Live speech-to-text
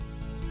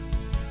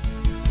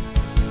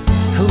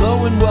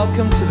Hello and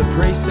welcome to the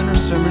Praise Center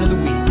Sermon of the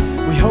Week.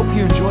 We hope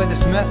you enjoy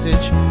this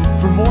message.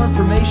 For more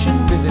information,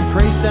 visit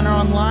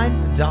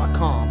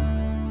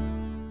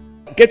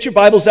PraiseCenterOnline.com. Get your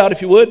Bibles out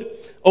if you would.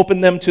 Open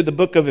them to the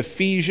book of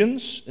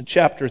Ephesians,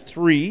 chapter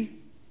 3.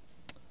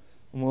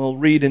 And we'll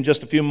read in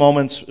just a few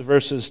moments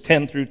verses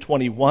 10 through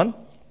 21.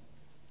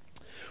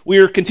 We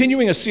are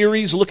continuing a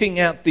series looking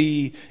at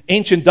the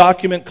ancient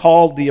document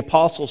called the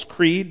Apostles'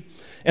 Creed.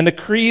 And the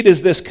Creed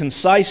is this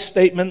concise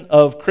statement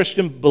of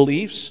Christian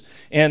beliefs.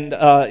 And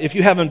if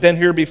you haven't been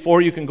here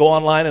before, you can go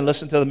online and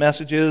listen to the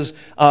messages.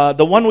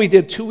 The one we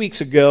did 2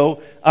 weeks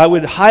ago, I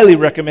would highly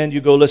recommend you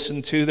go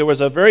listen to. There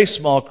was a very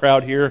small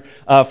crowd here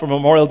for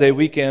Memorial Day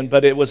weekend,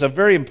 but it was a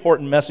very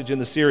important message in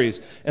the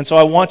series. And so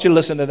I want you to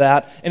listen to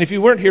that. And if you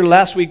weren't here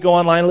last week, go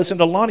online and listen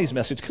to Lonnie's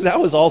message, because that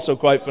was also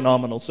quite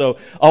phenomenal. So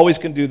always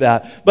can do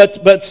that.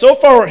 But so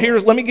far,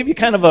 let me give you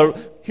kind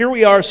of here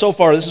we are so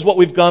far. This is what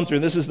we've gone through.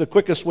 This is the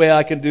quickest way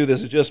I can do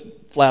this, is just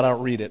flat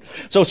out read it.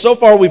 So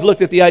far we've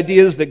looked at the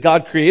ideas that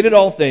God created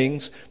all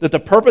things, that the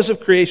purpose of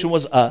creation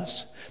was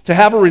us. To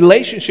have a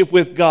relationship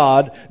with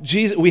God,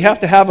 we have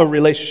to have a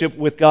relationship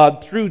with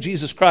God through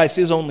Jesus Christ,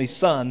 His only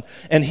Son,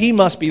 and He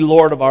must be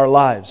Lord of our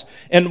lives.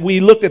 And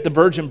we looked at the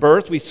virgin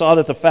birth. We saw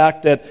that the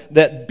fact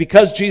that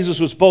because Jesus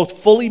was both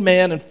fully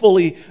man and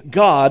fully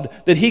God,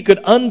 that He could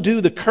undo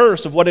the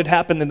curse of what had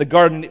happened in the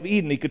Garden of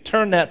Eden. He could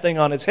turn that thing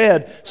on its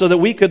head so that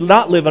we could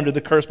not live under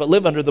the curse, but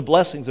live under the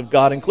blessings of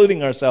God,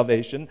 including our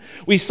salvation.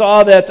 We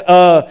saw that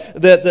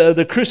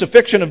the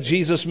crucifixion of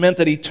Jesus meant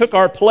that He took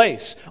our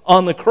place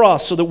on the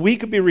cross so that we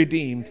could be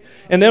redeemed.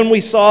 And then we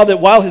saw that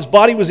while His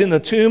body was in the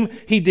tomb,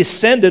 He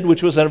descended,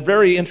 which was a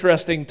very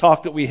interesting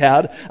talk that we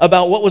had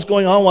about what was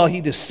going on while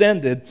He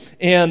descended,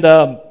 and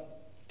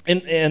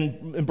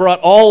brought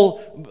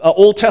all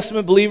Old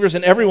Testament believers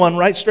and everyone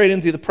right straight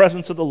into the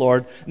presence of the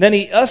Lord. And then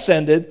He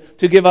ascended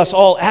to give us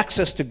all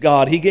access to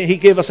God. He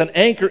gave us an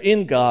anchor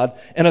in God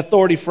and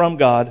authority from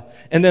God.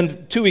 And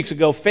then 2 weeks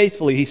ago,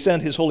 faithfully, He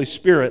sent His Holy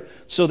Spirit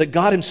so that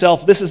God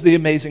Himself, this is the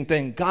amazing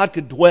thing, God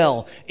could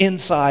dwell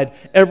inside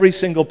every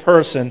single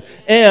person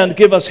and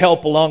give us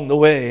help along the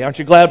way. Aren't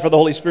you glad for the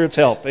Holy Spirit's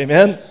help?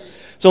 Amen?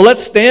 So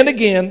let's stand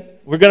again.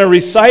 We're going to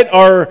recite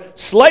our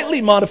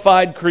slightly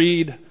modified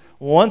creed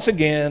once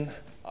again.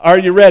 Are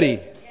you ready?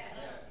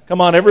 Yes.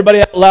 Come on, everybody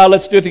out loud.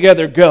 Let's do it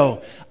together.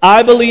 Go.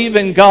 I believe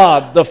in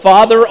God, the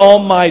Father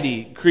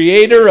Almighty,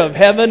 creator of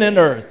heaven and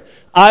earth.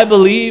 I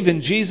believe in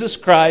Jesus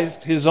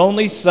Christ, His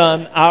only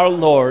Son, our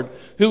Lord,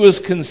 who was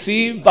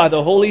conceived by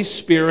the Holy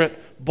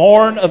Spirit,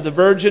 born of the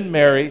Virgin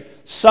Mary,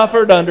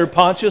 suffered under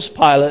Pontius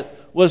Pilate,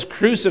 was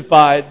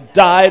crucified,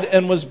 died,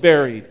 and was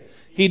buried.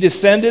 He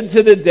descended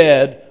to the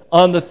dead.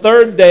 On the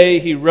third day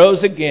He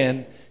rose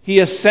again. He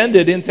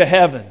ascended into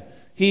heaven.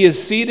 He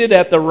is seated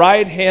at the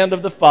right hand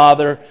of the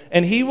Father,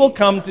 and He will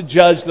come to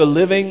judge the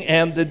living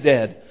and the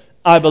dead.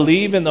 I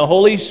believe in the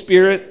Holy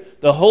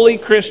Spirit, the holy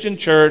Christian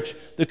church,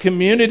 the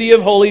community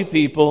of holy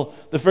people,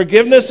 the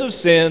forgiveness of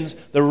sins,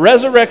 the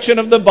resurrection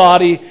of the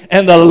body,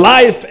 and the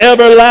life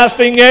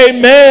everlasting.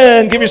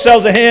 Amen. Give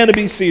yourselves a hand to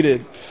be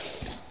seated.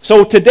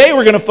 So today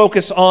we're going to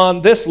focus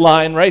on this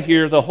line right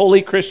here, the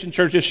holy Christian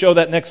church. Just show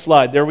that next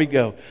slide. There we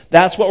go.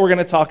 That's what we're going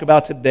to talk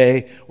about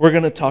today. We're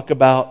going to talk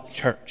about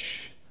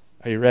church.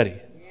 Are you ready?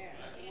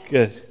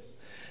 Good.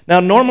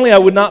 Now, normally I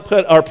would not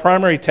put our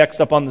primary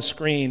text up on the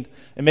screen,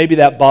 and maybe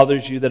that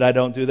bothers you that I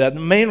don't do that. The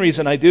main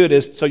reason I do it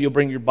is so you'll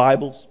bring your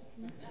Bibles,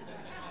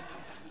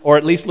 or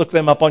at least look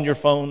them up on your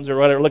phones or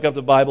whatever, look up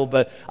the Bible.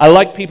 But I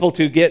like people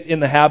to get in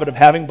the habit of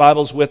having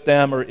Bibles with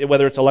them, or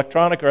whether it's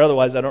electronic or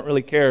otherwise, I don't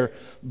really care.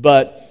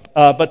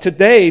 But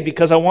today,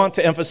 because I want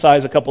to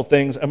emphasize a couple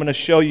things, I'm going to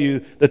show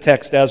you the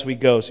text as we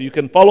go. So you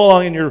can follow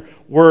along in your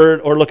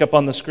word or look up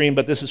on the screen,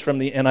 but this is from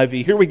the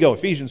NIV. Here we go,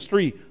 Ephesians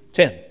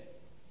 3:10.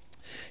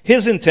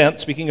 His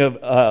intent, speaking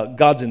of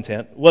God's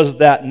intent, was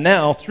that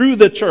now through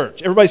the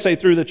church, everybody say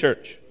through the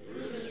church.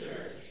 Through the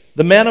church.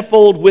 The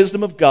manifold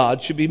wisdom of God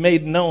should be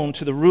made known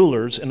to the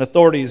rulers and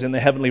authorities in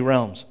the heavenly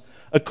realms,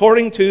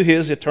 according to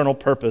His eternal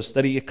purpose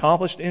that He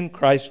accomplished in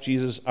Christ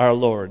Jesus our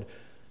Lord.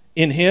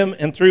 In Him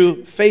and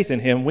through faith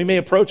in Him, we may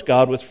approach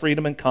God with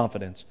freedom and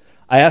confidence.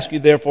 I ask you,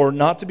 therefore,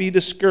 not to be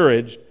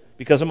discouraged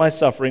because of my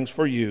sufferings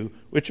for you,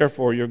 which are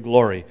for your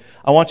glory.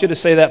 I want you to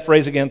say that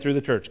phrase again, through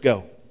the church.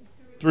 Go.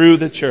 Through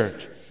the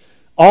church.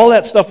 All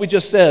that stuff we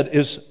just said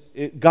is,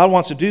 God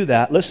wants to do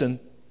that, listen,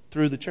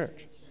 through the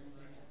church.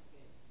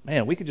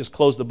 Man, we could just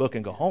close the book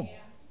and go home.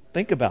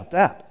 Think about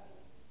that.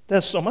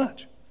 That's so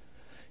much.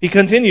 He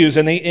continues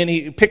and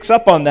he picks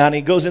up on that and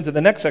he goes into the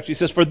next section. He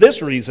says, for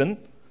this reason,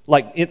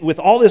 with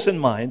all this in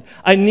mind,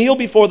 I kneel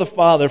before the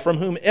Father, from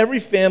whom every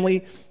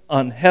family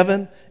on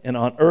heaven and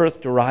on earth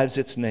derives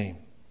its name.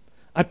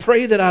 I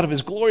pray that out of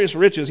His glorious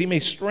riches He may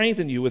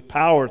strengthen you with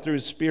power through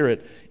His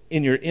Spirit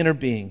in your inner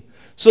being,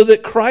 so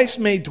that Christ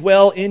may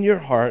dwell in your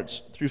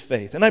hearts through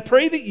faith. And I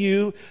pray that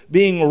you,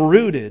 being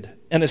rooted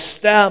and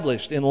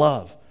established in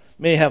love,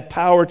 may have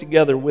power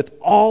together with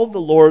all the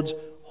Lord's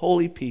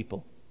holy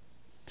people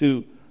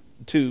to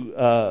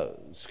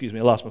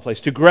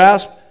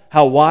grasp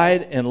how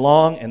wide and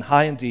long and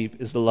high and deep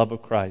is the love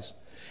of Christ,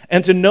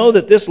 And to know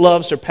that this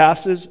love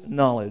surpasses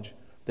knowledge,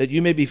 that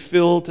you may be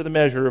filled to the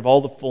measure of all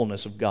the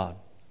fullness of God.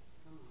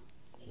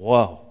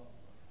 Whoa,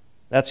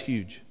 that's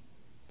huge.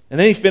 And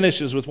then he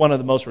finishes with one of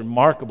the most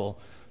remarkable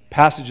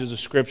passages of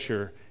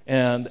Scripture.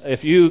 And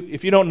if you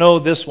don't know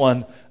this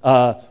one,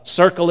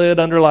 circle it,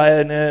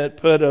 underline it,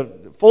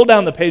 fold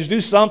down the page,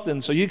 do something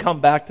so you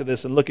come back to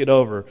this and look it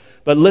over.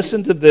 But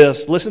listen to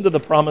this. Listen to the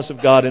promise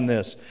of God in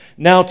this.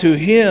 Now to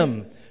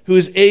him who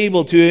is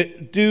able to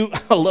do,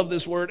 I love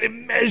this word,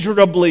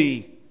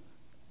 immeasurably.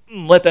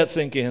 Let that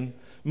sink in.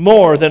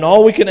 More than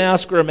all we can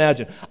ask or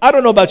imagine. I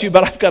don't know about you,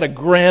 but I've got a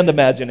grand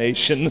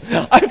imagination.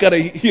 I've got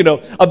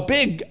a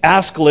big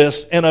ask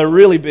list and a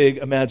really big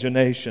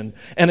imagination.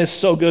 And it's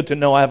so good to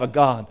know I have a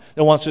God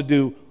that wants to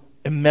do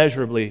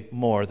immeasurably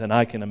more than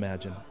I can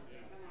imagine.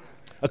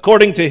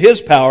 According to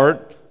his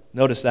power,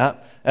 notice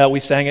that, we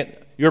sang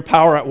it, your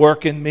power at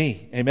work in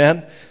me,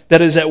 amen? That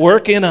is at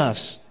work in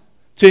us.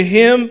 To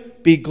him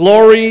be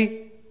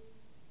glory,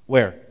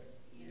 where?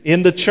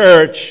 In the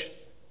church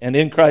and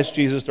in Christ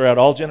Jesus throughout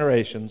all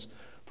generations,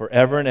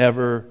 forever and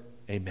ever,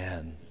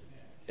 amen.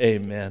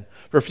 Amen.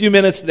 For a few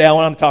minutes today, I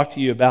want to talk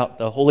to you about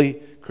the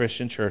Holy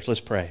Christian Church.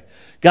 Let's pray.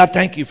 God,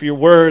 thank you for your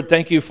word.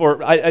 Thank you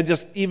for, I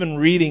just even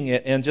reading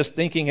it and just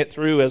thinking it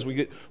through as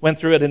we went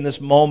through it in this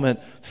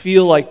moment,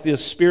 feel like your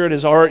Spirit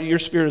is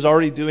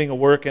already doing a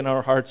work in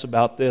our hearts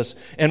about this.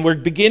 And we're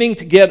beginning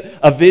to get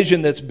a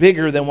vision that's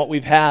bigger than what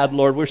we've had,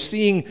 Lord. We're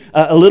seeing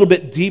a little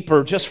bit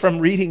deeper just from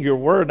reading your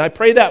word. And I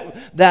pray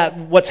that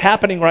what's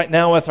happening right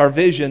now with our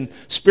vision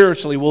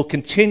spiritually will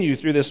continue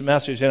through this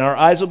message, and our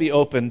eyes will be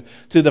opened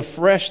to the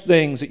fresh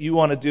things that you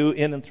want to do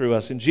in and through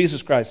us. In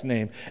Jesus Christ's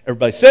name,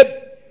 everybody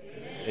sit.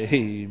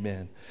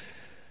 Amen.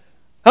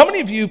 How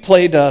many of you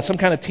played some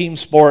kind of team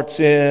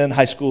sports in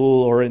high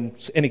school or in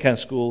any kind of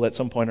school at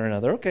some point or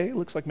another? Okay, it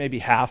looks like maybe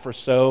half or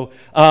so.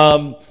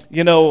 The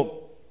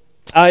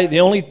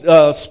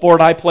only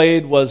sport I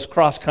played was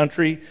cross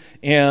country,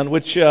 and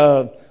which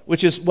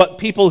is what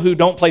people who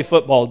don't play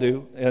football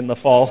do in the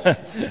fall.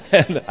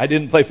 And I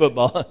didn't play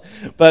football.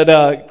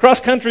 But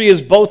cross country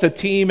is both a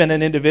team and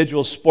an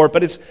individual sport,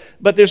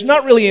 but there's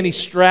not really any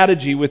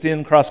strategy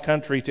within cross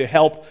country to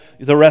help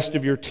the rest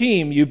of your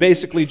team. You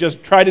basically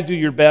just try to do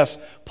your best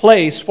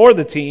place for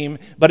the team,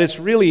 but it's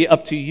really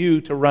up to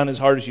you to run as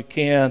hard as you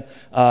can,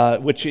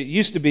 which it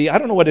used to be, I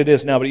don't know what it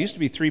is now, but it used to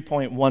be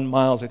 3.1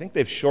 miles. I think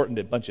they've shortened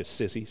it, bunch of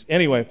sissies.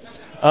 Anyway,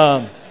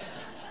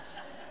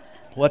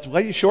 what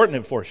are you shortening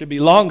it for? It should be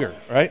longer,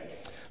 right?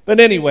 But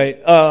anyway,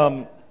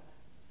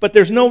 but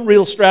there's no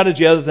real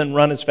strategy other than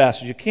run as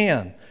fast as you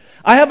can.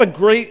 I have a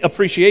great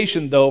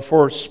appreciation, though,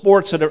 for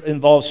sports that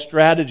involve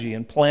strategy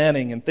and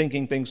planning and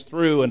thinking things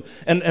through.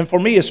 And for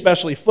me,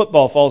 especially,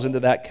 football falls into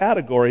that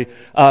category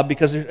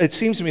because it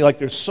seems to me like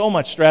there's so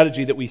much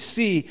strategy that we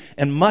see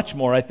and much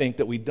more, I think,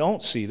 that we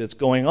don't see that's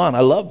going on.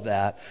 I love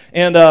that.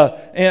 And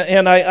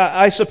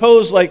I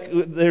suppose, like,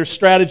 there's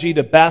strategy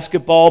to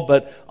basketball,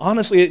 but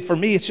honestly, for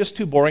me, it's just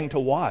too boring to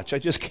watch. I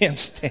just can't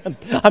stand.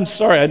 I'm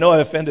sorry, I know I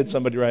offended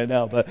somebody right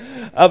now, but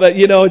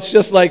it's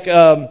just like,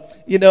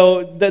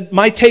 that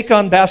my take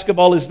on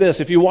basketball is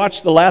this. If you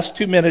watch the last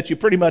 2 minutes, you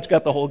pretty much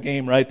got the whole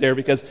game right there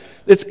because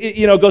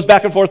it goes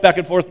back and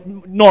forth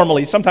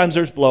normally. Sometimes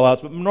there's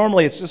blowouts, but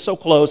normally it's just so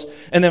close,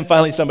 and then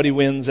finally somebody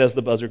wins as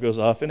the buzzer goes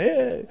off.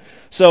 And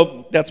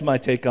so that's my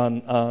take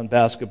on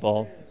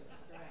basketball.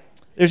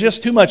 There's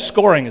just too much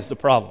scoring is the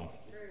problem,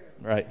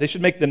 right? They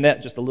should make the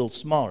net just a little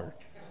smaller.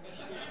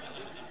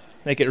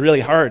 Make it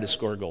really hard to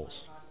score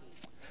goals.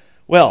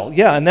 Well,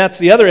 yeah, and that's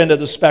the other end of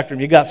the spectrum.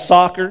 You got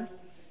soccer.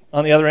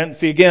 On the other end,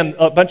 see, again,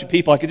 a bunch of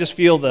people, I could just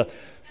feel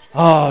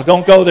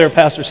don't go there,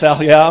 Pastor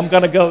Sal. Yeah, I'm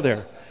going to go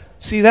there.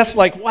 See, that's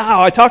like,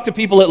 wow, I talk to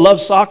people that love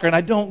soccer, and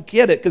I don't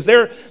get it, because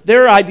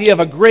their idea of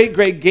a great,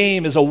 great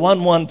game is a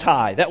 1-1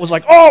 tie. That was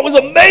like, it was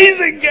an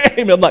amazing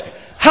game. I'm like,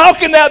 how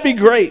can that be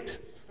great?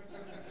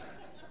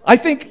 I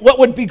think what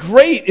would be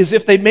great is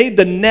if they made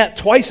the net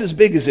twice as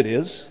big as it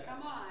is.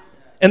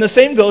 And the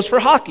same goes for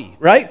hockey,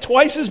 right?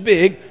 Twice as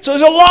big, so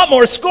there's a lot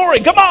more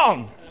scoring. Come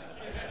on.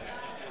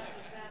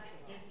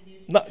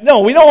 No,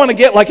 we don't want to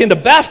get like into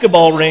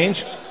basketball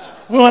range.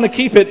 We want to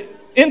keep it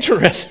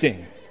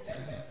interesting.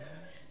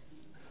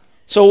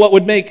 So what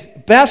would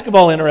make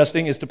basketball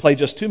interesting is to play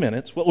just 2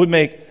 minutes. What would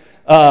make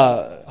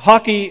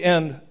hockey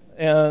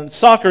and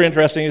soccer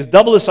interesting is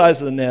double the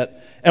size of the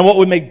net. And what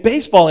would make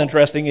baseball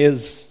interesting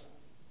is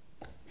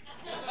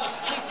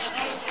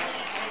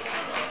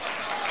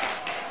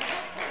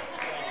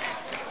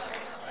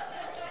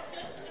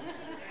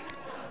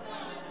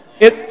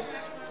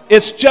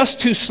it's just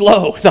too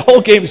slow. The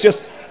whole game is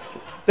just,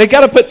 they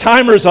got to put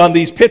timers on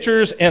these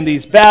pitchers and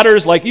these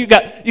batters. Like you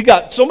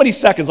got so many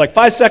seconds, like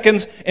 5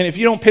 seconds, and if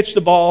you don't pitch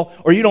the ball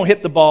or you don't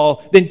hit the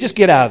ball, then just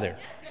get out of there.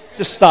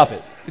 Just stop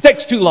it. It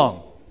takes too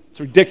long. It's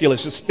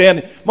ridiculous. Just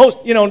standing.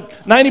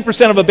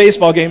 90% of a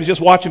baseball game is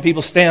just watching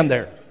people stand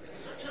there.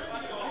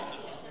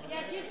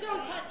 Yeah, just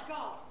don't touch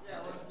golf.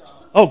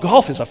 Oh,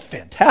 golf is a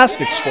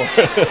fantastic sport.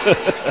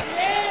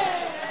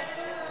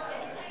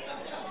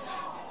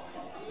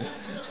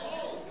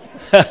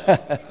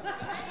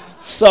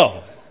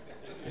 So,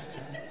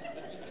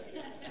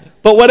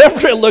 But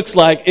whatever it looks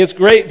like, it's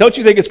great. Don't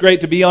you think it's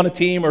great to be on a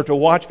team or to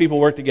watch people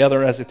work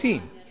together as a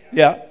team?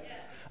 Yeah.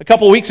 A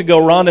couple of weeks ago,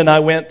 Rhonda and I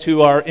went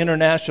to our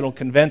international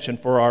convention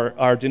for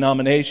our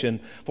denomination,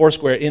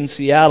 Foursquare, in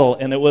Seattle,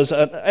 and it was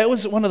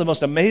one of the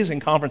most amazing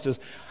conferences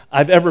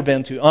I've ever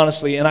been to,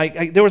 honestly.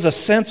 And there was a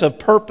sense of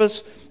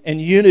purpose and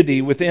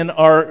unity within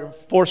our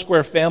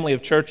Foursquare family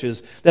of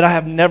churches that I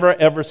have never,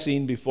 ever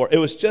seen before. It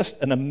was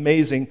just an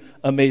amazing,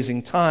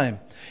 amazing time.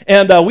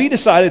 And we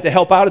decided to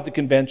help out at the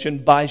convention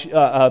by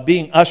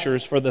being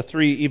ushers for the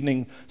 3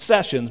 evening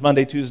sessions,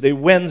 Monday, Tuesday,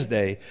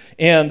 Wednesday.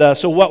 And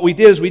so what we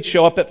did is we'd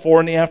show up at 4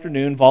 in the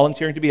afternoon,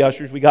 volunteering to be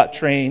ushers. We got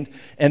trained,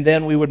 and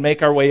then we would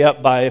make our way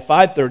up by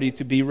 5:30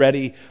 to be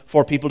ready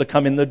for people to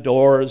come in the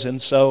doors.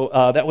 And so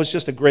that was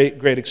just a great,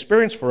 great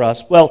experience for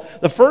us. Well,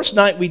 the first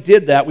night we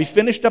did that, we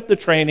finished up the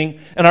training,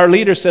 and our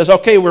leader says,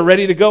 okay, we're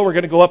ready to go. We're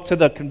going to go up to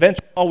the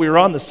convention hall. We were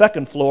on the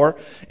 2nd floor,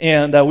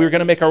 and we were going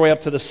to make our way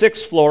up to the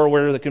 6th floor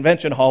where the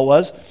convention hall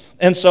was.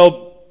 And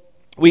so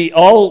we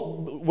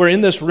all were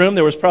in this room.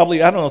 There was probably,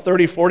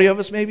 30, 40 of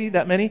us, maybe,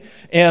 that many.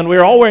 And we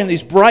were all wearing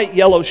these bright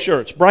yellow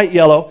shirts, bright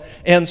yellow.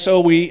 And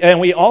so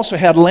we also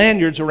had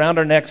lanyards around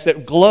our necks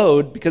that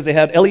glowed because they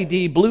had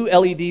blue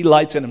LED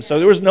lights in them. So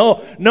there was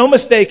no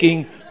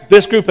mistaking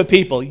this group of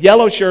people,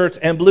 yellow shirts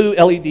and blue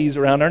LEDs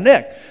around our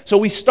neck. So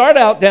we start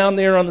out down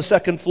there on the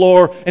 2nd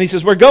floor, and he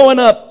says, we're going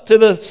up to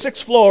the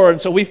 6th floor, and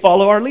so we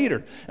follow our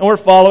leader. And we're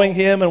following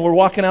him, and we're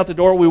walking out the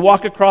door. We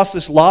walk across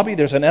this lobby.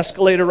 There's an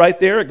escalator right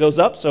there. It goes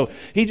up, so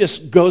he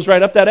just goes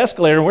right up that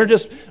escalator, and we're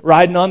just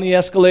riding on the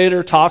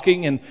escalator,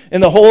 talking, and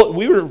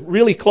we were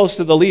really close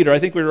to the leader. I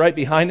think we were right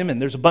behind him,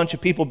 and there's a bunch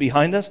of people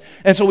behind us.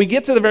 And so we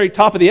get to the very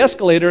top of the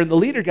escalator, and the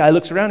leader guy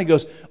looks around and he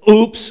goes,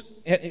 oops.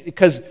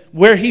 Because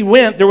where he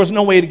went, there was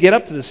no way to get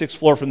up to the 6th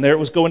floor from there. It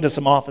was going to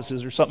some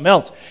offices or something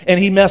else. And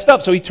he messed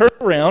up. So he turned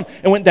around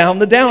and went down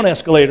the down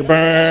escalator.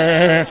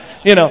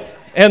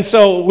 And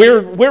so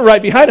we're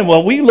right behind him.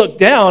 Well, we look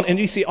down, and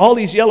you see all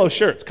these yellow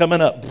shirts coming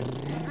up.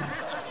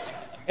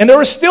 And there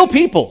were still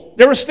people.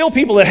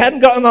 That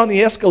hadn't gotten on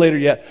the escalator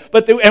yet.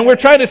 And we're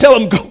trying to tell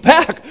them, go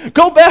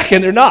back.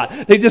 And they're not.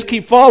 They just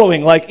keep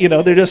following.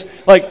 They're just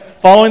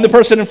following the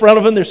person in front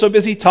of them. They're so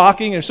busy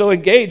talking. They're so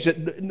engaged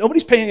that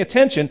nobody's paying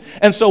attention.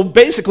 And so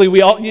basically,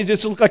 you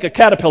just look like a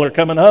caterpillar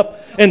coming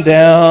up and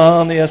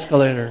down the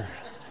escalator.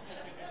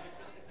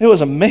 It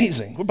was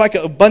amazing. We're like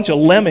a bunch of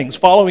lemmings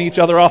following each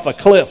other off a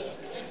cliff.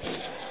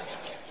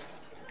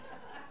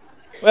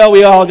 Well,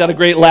 we all got a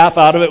great laugh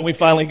out of it, and we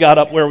finally got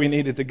up where we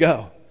needed to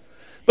go.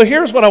 But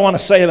here's what I want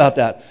to say about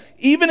that.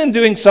 Even in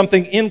doing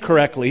something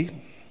incorrectly,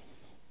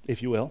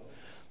 if you will,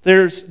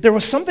 there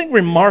was something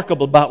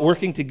remarkable about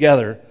working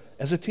together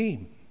as a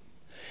team.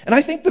 And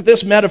I think that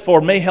this metaphor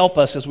may help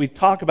us as we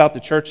talk about the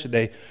church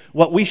today,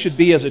 what we should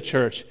be as a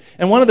church.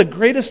 And one of the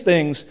greatest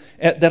things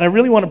that I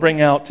really want to bring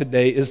out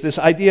today is this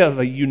idea of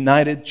a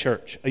united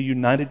church, a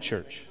united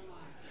church.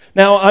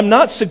 Now, I'm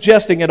not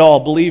suggesting at all,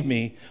 believe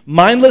me,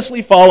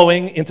 mindlessly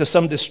following into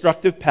some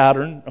destructive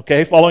pattern,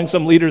 okay, following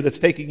some leader that's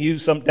taking you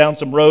down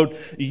some road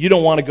you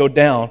don't want to go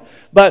down.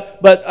 But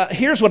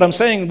here's what I'm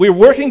saying. We're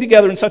working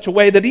together in such a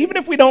way that even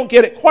if we don't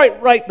get it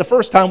quite right the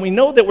first time, we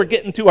know that we're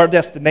getting to our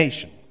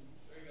destination.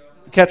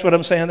 Catch what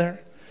I'm saying there?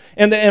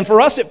 And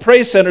for us at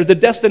Praise Center, the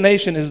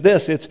destination is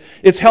this.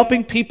 It's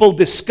helping people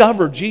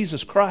discover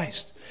Jesus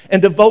Christ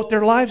and devote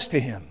their lives to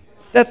Him.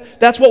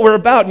 That's what we're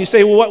about. And you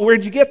say, well,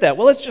 where'd you get that?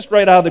 Well, it's just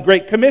right out of the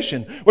Great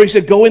Commission, where He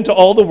said, go into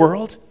all the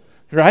world,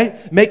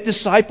 right? Make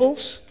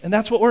disciples. And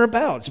that's what we're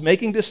about. It's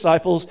making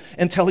disciples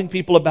and telling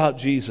people about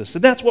Jesus.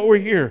 And that's what we're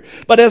here.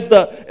 But as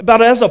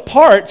a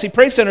part, see,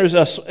 Praise Center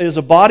is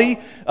a body,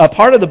 a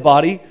part of the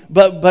body,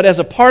 but as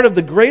a part of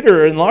the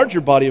greater and larger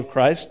body of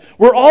Christ,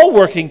 we're all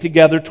working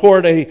together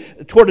toward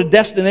a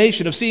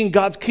destination of seeing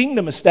God's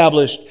kingdom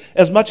established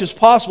as much as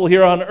possible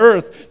here on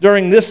earth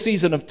during this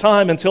season of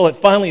time until it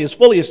finally is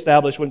fully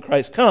established when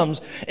Christ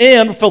comes,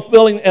 and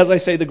fulfilling, as I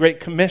say, the Great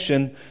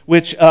Commission,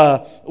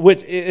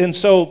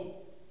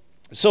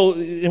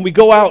 and we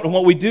go out, and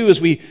what we do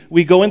is we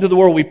go into the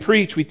world, we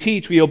preach, we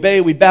teach, we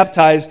obey, we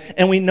baptize,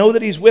 and we know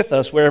that He's with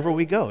us wherever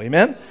we go.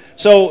 Amen?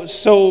 So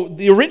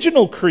the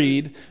original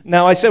creed,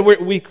 now I said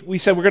we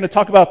said we're going to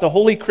talk about the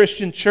Holy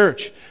Christian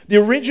Church. The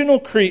original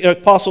creed,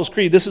 Apostles'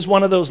 Creed, this is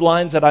one of those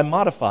lines that I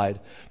modified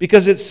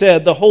because it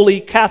said the Holy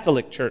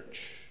Catholic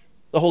Church.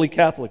 The Holy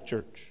Catholic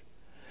Church.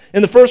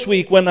 In the first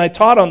week, when I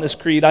taught on this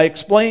creed, I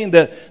explained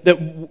that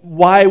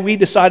why we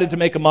decided to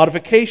make a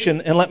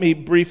modification, and let me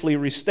briefly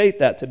restate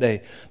that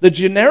today. The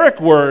generic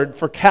word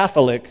for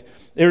Catholic,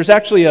 there's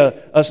actually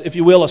if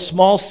you will, a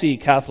small c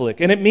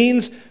Catholic, and it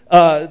means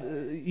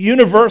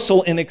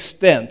universal in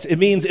extent. It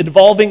means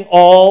involving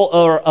all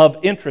or of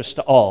interest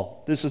to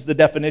all. This is the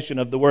definition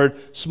of the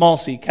word small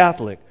c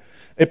Catholic.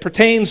 It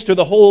pertains to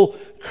the whole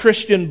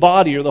Christian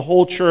body or the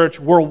whole church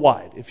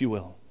worldwide, if you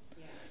will.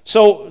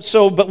 But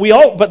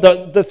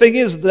the thing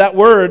is that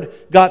word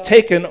got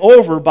taken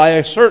over by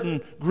a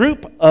certain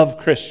group of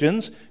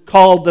Christians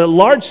called the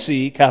large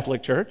C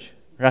Catholic Church,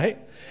 right?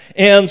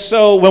 And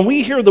so when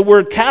we hear the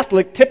word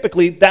Catholic,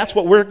 typically that's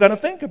what we're going to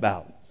think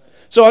about.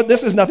 So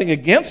this is nothing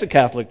against the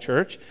Catholic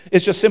Church.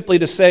 It's just simply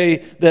to say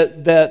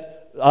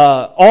that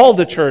all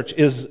the church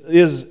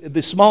is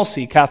the small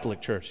c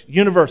Catholic Church,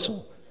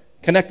 universal,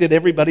 connected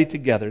everybody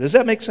together. Does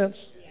that make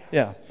sense?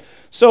 Yeah.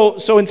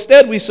 So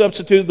instead we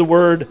substitute the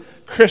word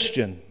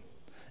Christian,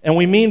 and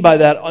we mean by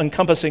that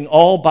encompassing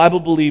all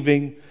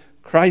Bible-believing,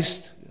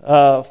 Christ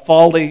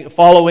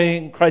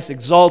following, Christ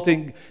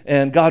exalting,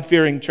 and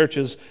God-fearing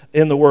churches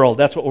in the world.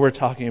 That's what we're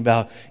talking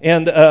about.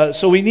 And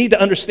so we need to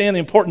understand the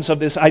importance of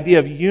this idea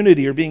of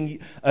unity, or being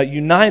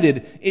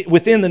united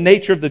within the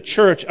nature of the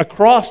church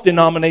across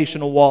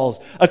denominational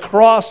walls,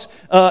 across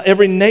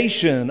every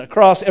nation,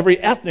 across every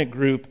ethnic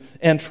group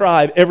and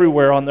tribe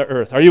everywhere on the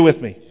earth. Are you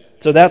with me?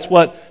 So that's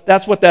what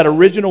that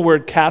original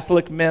word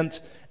Catholic meant,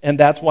 and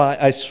that's why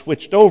I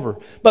switched over.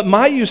 But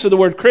my use of the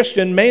word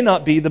Christian may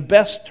not be the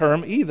best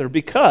term either,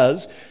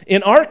 because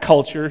in our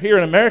culture, here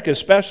in America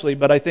especially,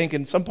 but I think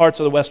in some parts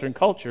of the Western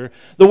culture,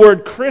 the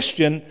word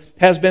Christian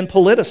has been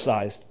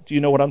politicized. Do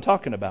you know what I'm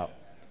talking about?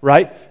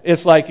 Right?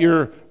 It's like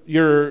you're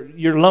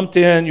lumped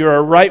in, you're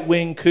a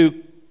right-wing kook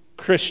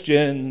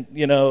Christian,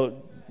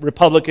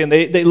 Republican.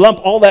 They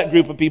lump all that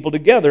group of people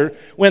together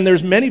when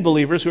there's many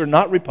believers who are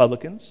not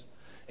Republicans.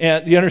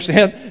 And you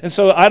understand? And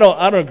so I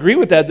don't agree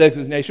with that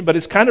designation, but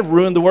it's kind of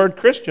ruined the word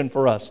Christian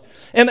for us.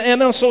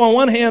 And so on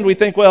one hand, we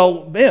think,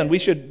 well, man, we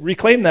should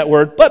reclaim that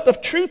word. But the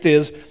truth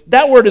is,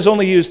 that word is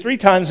only used 3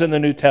 times in the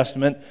New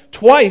Testament,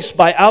 twice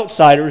by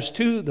outsiders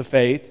to the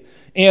faith.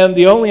 And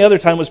the only other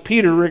time was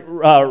Peter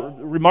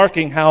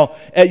remarking how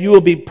you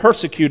will be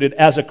persecuted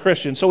as a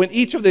Christian. So in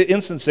each of the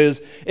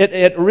instances,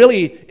 it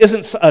really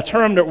isn't a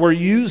term that we're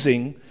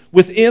using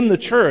within the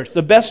church.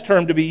 The best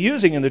term to be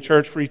using in the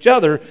church for each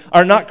other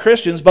are not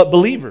Christians, but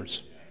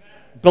believers.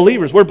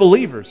 Believers. We're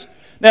believers.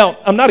 Now,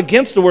 I'm not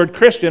against the word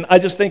Christian. I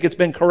just think it's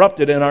been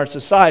corrupted in our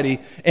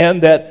society,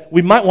 and that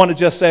we might want to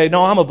just say,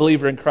 no, I'm a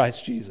believer in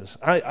Christ Jesus.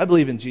 I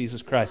believe in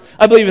Jesus Christ.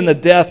 I believe in the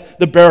death,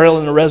 the burial,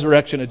 and the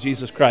resurrection of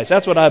Jesus Christ.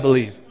 That's what I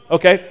believe.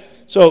 Okay?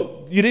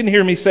 So you didn't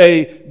hear me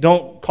say,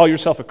 don't call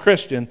yourself a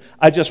Christian.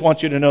 I just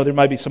want you to know there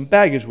might be some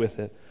baggage with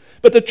it.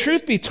 But the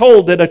truth be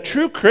told, that a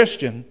true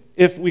Christian,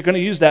 if we're going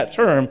to use that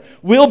term,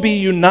 will be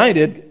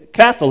united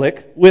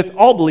Catholic with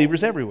all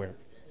believers everywhere.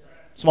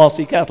 Small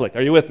c Catholic.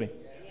 Are you with me?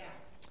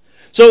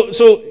 So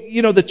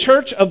the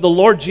church of the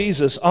Lord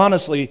Jesus,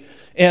 honestly,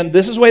 and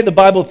this is the way the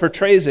Bible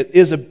portrays it,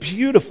 is a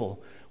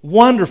beautiful,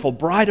 wonderful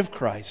bride of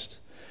Christ.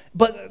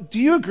 But do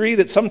you agree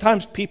that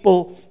sometimes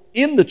people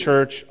in the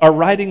church are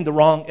riding the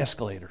wrong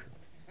escalator?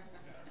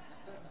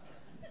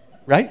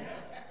 Right?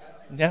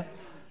 Yeah?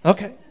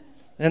 Okay.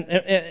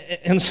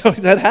 And so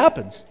that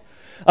happens.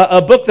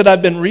 A book that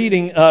I've been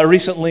reading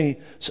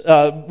recently,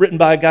 written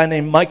by a guy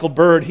named Michael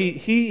Bird,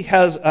 he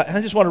has, I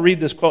just want to read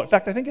this quote. In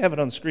fact, I think I have it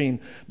on the screen.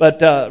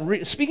 But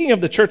speaking of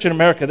the church in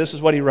America, this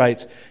is what he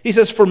writes. He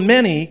says, "For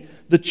many,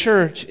 the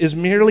church is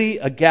merely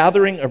a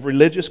gathering of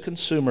religious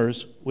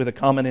consumers with a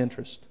common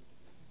interest.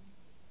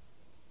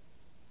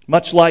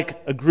 Much like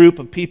a group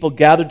of people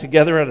gathered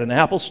together at an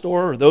Apple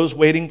store, or those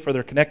waiting for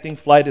their connecting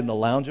flight in the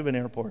lounge of an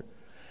airport.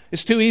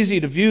 It's too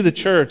easy to view the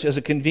church as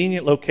a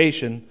convenient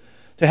location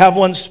to have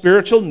one's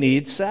spiritual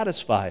needs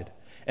satisfied."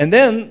 And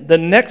then the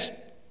next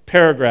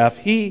paragraph,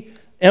 he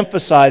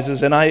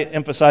emphasizes, and I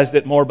emphasized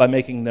it more by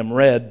making them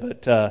red,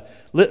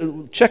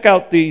 but check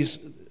out these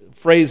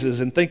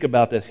phrases and think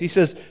about this. He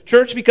says,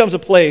 "Church becomes a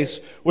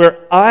place where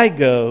I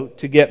go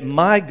to get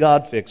my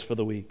God fix for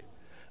the week.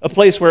 A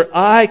place where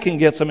I can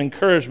get some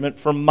encouragement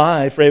from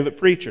my favorite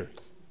preacher.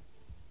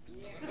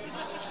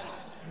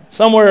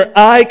 Somewhere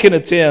I can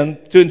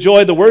attend to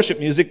enjoy the worship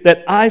music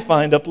that I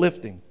find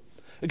uplifting.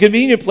 A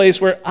convenient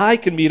place where I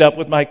can meet up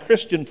with my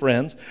Christian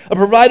friends. A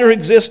provider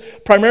exists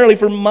primarily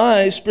for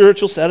my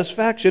spiritual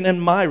satisfaction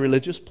and my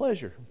religious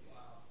pleasure."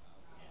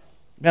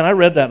 Man, I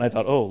read that and I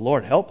thought, oh,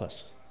 Lord, help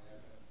us.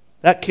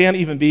 That can't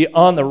even be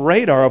on the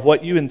radar of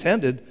what you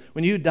intended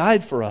when you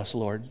died for us,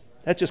 Lord.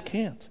 That just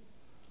can't.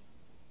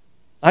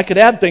 I could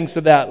add things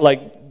to that,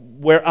 like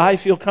where I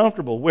feel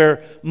comfortable,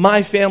 where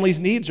my family's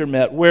needs are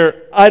met,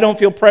 where I don't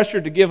feel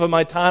pressured to give of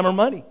my time or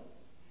money.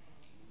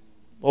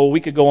 Oh,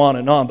 we could go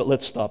on, but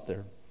let's stop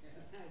there.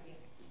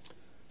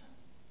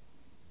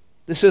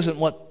 This isn't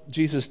what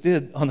Jesus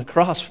did on the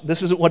cross.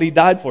 This isn't what he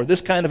died for.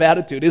 This kind of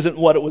attitude isn't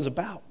what it was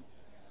about.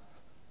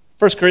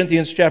 1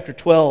 Corinthians chapter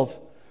 12,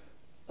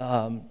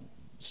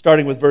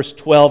 starting with verse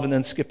 12 and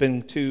then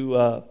skipping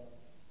to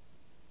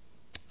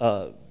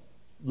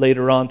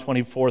later on,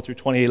 24 through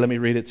 28. Let me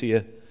read it to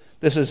you.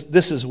 This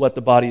is what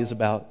the body is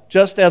about.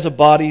 "Just as a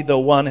body, though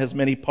one, has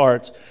many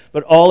parts,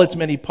 but all its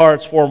many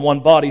parts form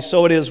one body,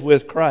 so it is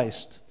with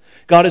Christ.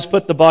 God has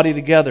put the body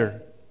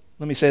together."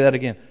 Let me say that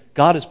again.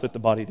 God has put the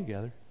body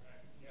together,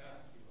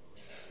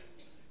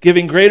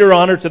 giving greater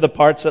honor to the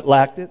parts that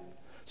lacked it,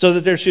 so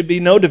that there should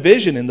be no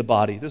division in the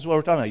body. This is what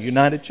we're talking about,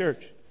 united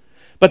church.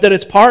 "But that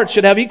its parts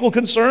should have equal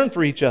concern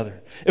for each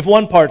other. If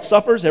one part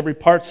suffers, every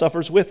part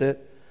suffers with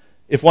it.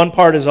 If one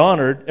part is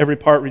honored, every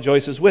part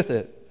rejoices with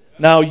it.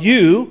 Now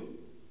you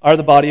are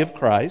the body of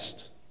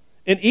Christ,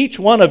 and each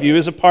one of you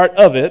is a part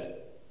of it.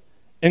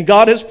 And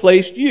God has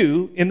placed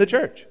you in the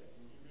church.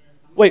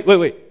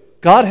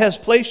 Wait. God has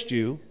placed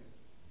you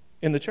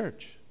in the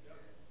church.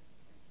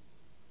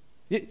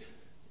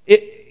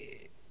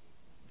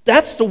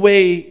 That's the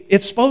way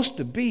it's supposed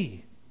to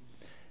be.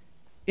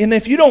 And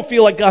if you don't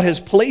feel like God has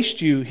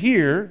placed you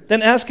here,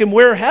 then ask Him,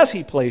 where has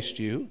He placed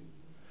you?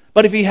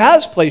 But if He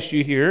has placed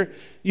you here,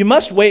 you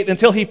must wait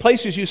until He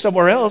places you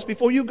somewhere else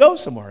before you go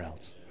somewhere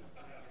else.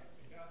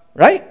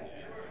 Right?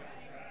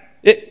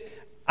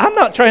 I'm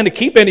not trying to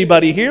keep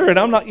anybody here, and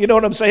I'm not, you know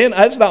what I'm saying?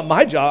 That's not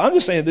my job. I'm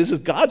just saying this is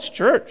God's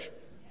church.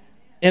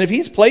 And if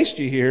He's placed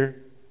you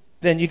here,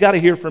 then you got to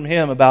hear from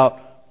Him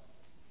about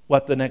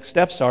what the next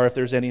steps are, if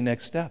there's any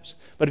next steps.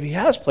 But if He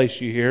has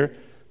placed you here,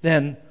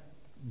 then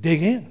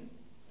dig in.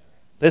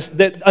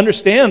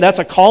 Understand that's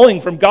a calling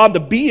from God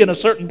to be in a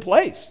certain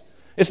place.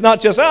 It's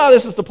not just,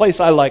 this is the place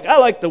I like. I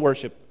like the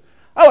worship.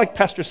 I like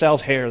Pastor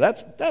Sal's hair.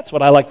 That's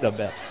what I like the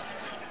best.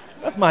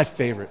 That's my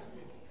favorite.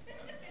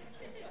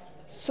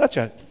 Such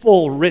a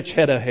full, rich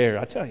head of hair.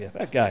 I tell you,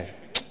 that guy.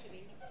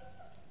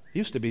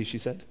 Used to be, she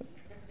said.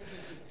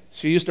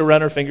 She used to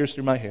run her fingers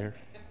through my hair.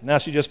 Now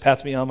she just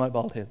pats me on my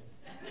bald head.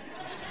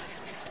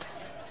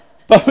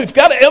 But we've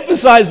got to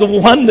emphasize the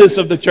oneness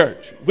of the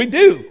church. We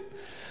do.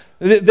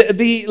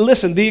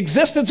 Listen, the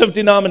existence of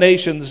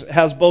denominations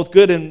has both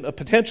good and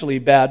potentially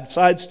bad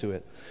sides to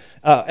it.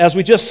 As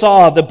we just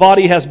saw, the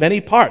body has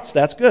many parts.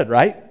 That's good,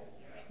 right?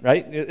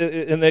 Right?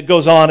 And it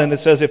goes on and it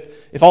says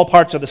if all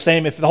parts are the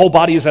same, if the whole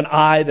body is an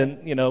eye, then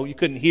you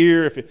couldn't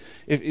hear.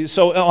 If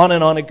so on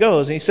and on it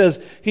goes. And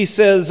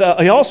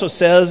he also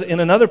says in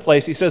another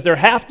place, he says there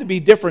have to be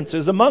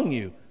differences among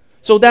you.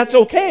 So that's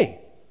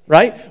okay,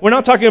 right? We're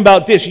not talking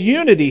about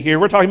disunity here.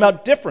 We're talking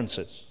about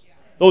differences.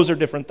 Those are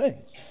different things.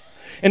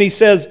 And he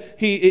says,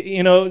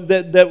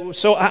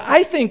 so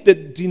I think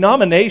that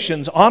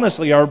denominations,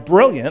 honestly, are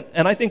brilliant,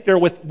 and I think they're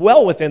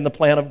well within the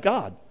plan of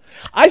God.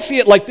 I see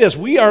it like this.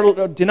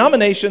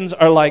 Denominations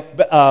are like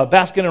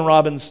Baskin &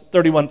 Robbins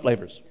 31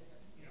 flavors,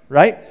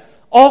 right?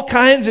 All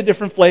kinds of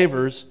different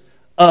flavors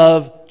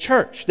of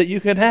church that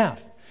you can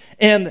have.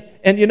 And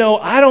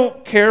I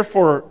don't care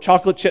for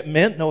chocolate chip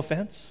mint, no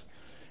offense.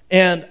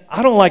 And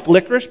I don't like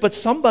licorice, but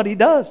somebody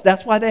does.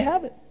 That's why they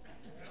have it,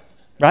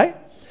 right?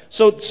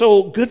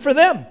 So good for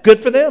them. Good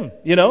for them.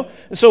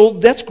 So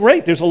that's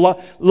great. There's a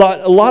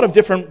lot of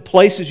different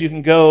places you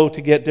can go to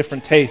get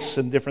different tastes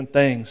and different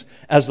things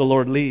as the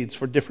Lord leads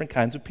for different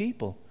kinds of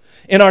people.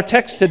 In our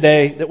text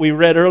today that we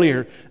read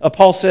earlier,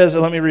 Paul says,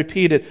 and let me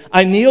repeat it,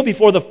 I kneel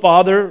before the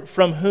Father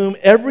from whom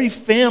every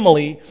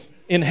family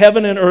in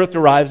heaven and earth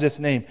derives its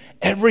name.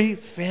 Every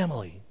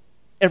family.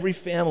 Every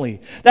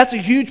family. That's a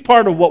huge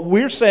part of what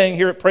we're saying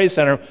here at Praise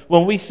Center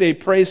when we say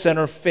Praise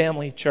Center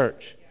Family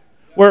Church.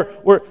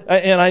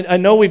 I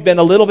know we've been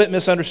a little bit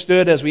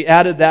misunderstood as we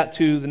added that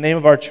to the name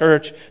of our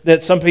church,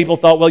 that some people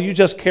thought, well, you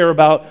just care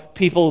about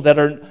people that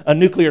are a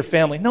nuclear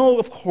family. No,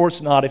 of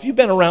course not. If you've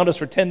been around us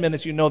for 10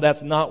 minutes, you know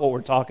that's not what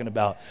we're talking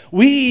about.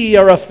 We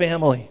are a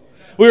family.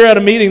 We were at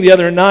a meeting the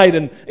other night,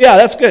 and yeah,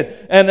 that's good.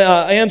 And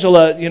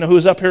Angela, who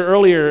was up here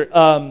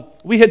earlier,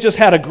 we had just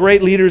had a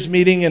great leaders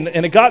meeting, and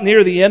it got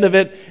near the end of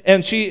it,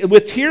 and she,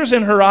 with tears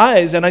in her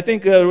eyes, and I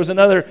think there was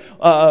another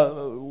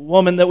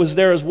woman that was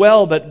there as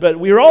well, but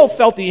we all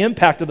felt the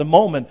impact of the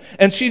moment,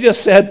 and she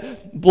just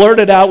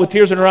blurted out with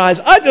tears in her eyes,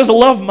 I just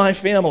love my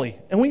family.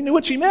 And we knew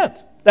what she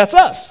meant. That's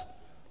us.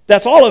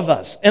 That's all of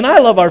us. And I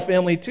love our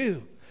family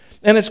too.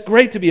 And it's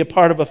great to be a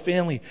part of a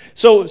family.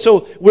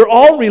 So we're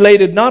all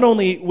related not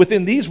only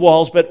within these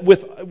walls, but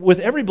with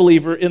every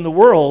believer in the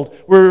world.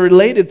 We're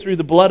related through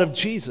the blood of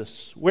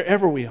Jesus,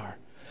 wherever we are.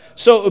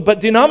 But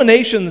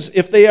denominations,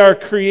 if they are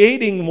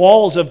creating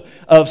walls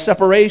of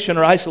separation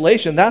or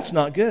isolation, that's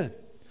not good.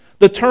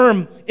 The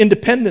term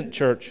independent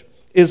church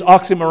is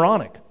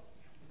oxymoronic.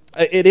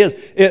 It is.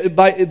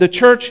 The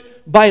church,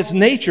 by its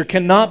nature,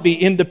 cannot be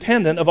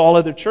independent of all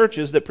other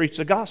churches that preach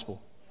the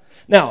gospel.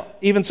 Now,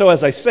 even so,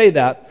 as I say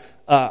that,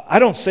 I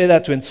don't say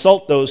that to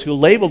insult those who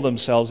label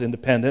themselves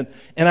independent,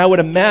 and I would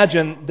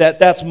imagine that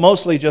that's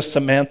mostly just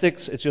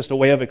semantics. It's just a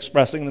way of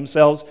expressing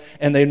themselves,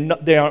 and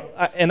they are,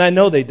 and I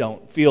know they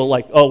don't feel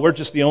like, oh, we're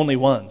just the only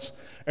ones,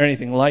 or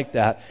anything like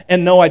that.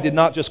 And no, I did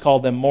not just call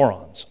them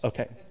morons.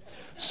 Okay,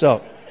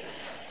 so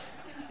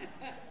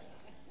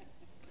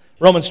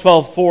Romans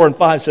 12:4 and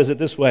 5 says it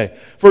this way,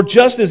 for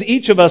just as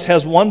each of us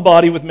has one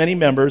body with many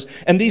members,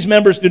 and these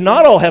members do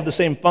not all have the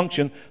same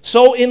function,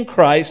 so in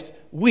Christ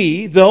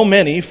we, though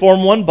many,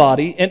 form one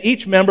body, and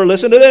each member,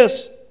 listen to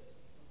this.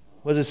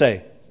 What does it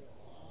say?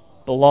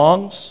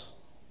 Belongs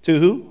to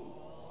who?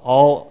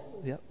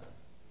 All. Yep.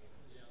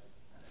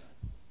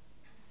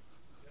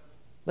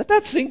 Let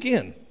that sink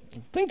in.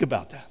 Think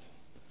about that.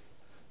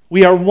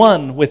 We are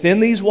one within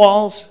these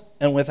walls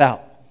and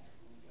without,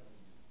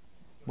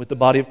 with the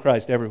body of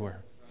Christ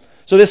everywhere.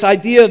 So this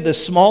idea of the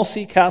small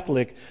c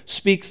Catholic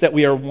speaks that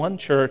we are one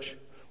church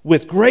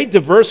with great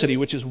diversity,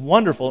 which is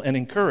wonderful and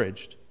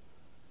encouraged.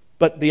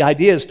 But the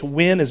idea is to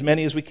win as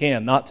many as we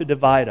can, not to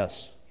divide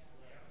us.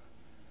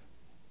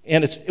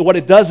 And what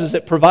it does is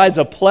it provides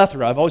a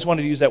plethora. I've always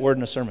wanted to use that word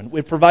in a sermon.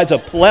 It provides a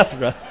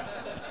plethora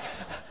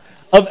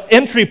of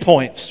entry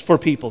points for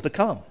people to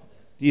come.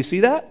 Do you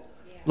see that?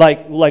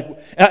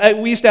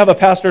 We used to have a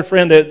pastor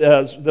friend,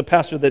 the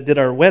pastor that did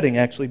our wedding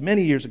actually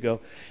many years ago,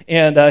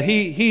 and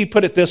he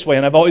put it this way,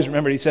 and I've always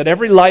remembered. He said,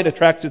 "Every light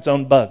attracts its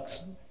own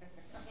bugs."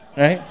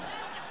 Right?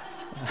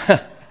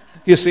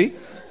 You see?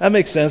 That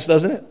makes sense,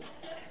 doesn't it?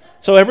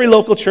 So every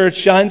local church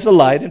shines the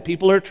light, and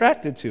people are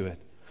attracted to it.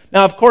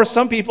 Now, of course,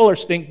 some people are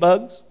stink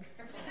bugs,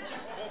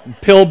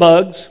 pill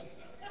bugs.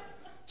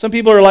 Some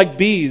people are like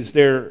bees.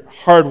 They're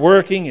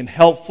hardworking and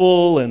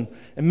helpful and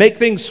make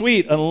things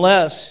sweet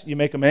unless you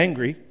make them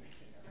angry.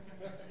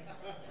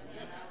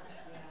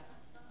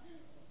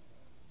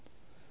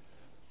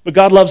 But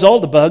God loves all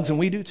the bugs, and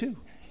we do too.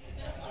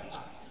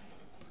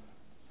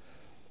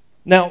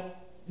 Now,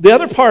 the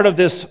other part of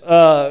this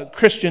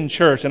Christian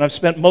church, and I've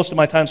spent most of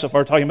my time so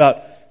far talking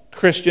about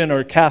Christian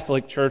or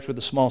Catholic church with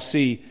a small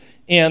c,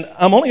 and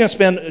I'm only going to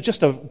spend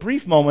just a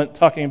brief moment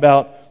talking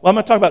about, well, I'm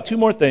going to talk about two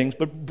more things,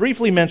 but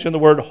briefly mention the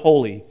word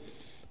holy,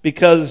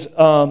 because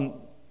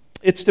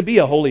it's to be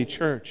a holy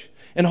church.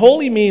 And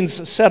holy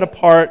means set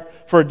apart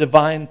for a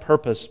divine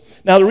purpose.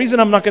 Now, the reason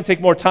I'm not going to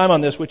take more time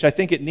on this, which I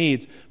think it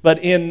needs,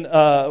 but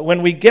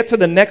when we get to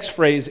the next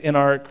phrase in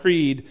our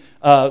creed,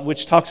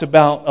 which talks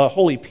about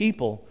holy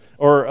people,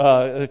 or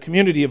a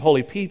community of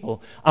holy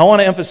people, I want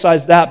to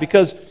emphasize that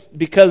because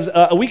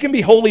we can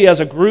be holy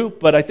as a group,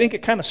 but I think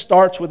it kind of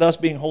starts with us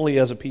being holy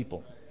as a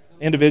people,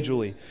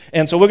 individually.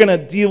 And so we're going to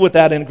deal with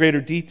that in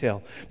greater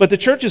detail. But the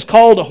church is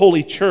called a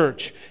holy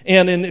church.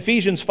 And in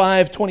Ephesians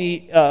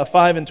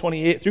 5:25 and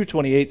 28 through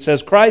 28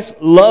 says,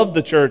 Christ loved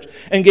the church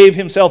and gave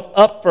himself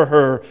up for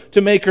her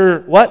to make her,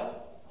 what?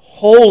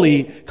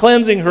 Holy,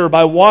 cleansing her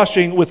by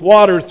washing with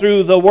water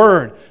through the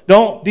Word.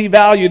 Don't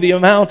devalue the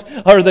amount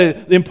or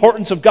the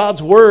importance of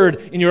God's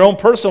Word in your own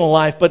personal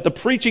life, but the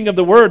preaching of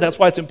the Word, that's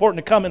why it's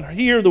important to come and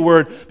hear the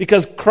Word,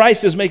 because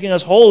Christ is making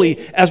us holy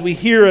as we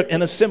hear it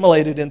and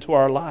assimilate it into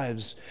our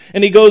lives.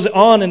 And he goes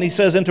on and he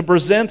says, and to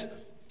present,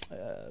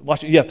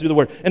 through the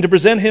Word, and to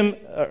present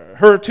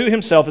her to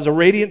himself as a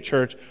radiant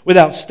church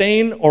without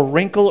stain or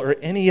wrinkle or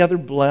any other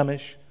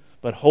blemish,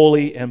 but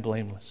holy and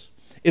blameless.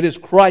 It is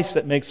Christ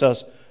that makes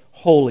us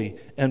holy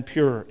and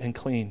pure and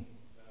clean.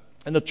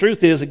 And the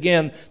truth is,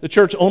 again, the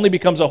church only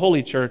becomes a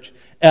holy church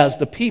as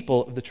the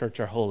people of the church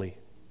are holy.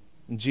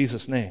 In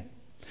Jesus' name.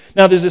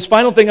 Now, there's this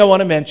final thing I want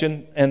to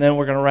mention, and then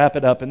we're going to wrap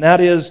it up. And that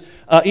is,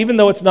 even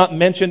though it's not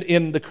mentioned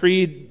in the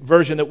creed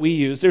version that we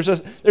use,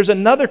 there's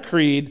another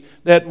creed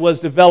that was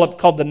developed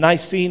called the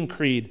Nicene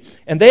Creed.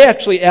 And they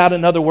actually add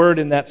another word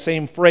in that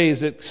same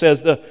phrase. It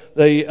says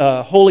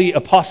the Holy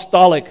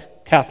Apostolic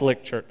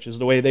Catholic Church is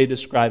the way they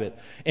describe it.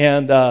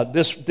 And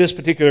this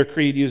particular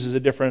creed uses a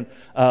different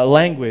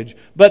language.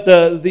 But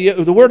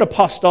the word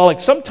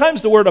apostolic,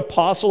 sometimes the word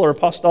apostle or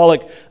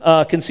apostolic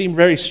can seem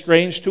very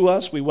strange to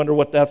us. We wonder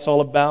what that's all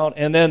about.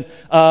 And then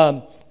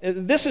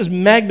this is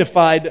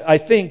magnified, I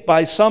think,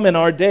 by some in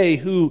our day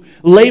who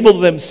label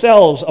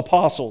themselves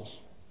apostles.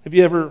 Have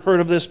you ever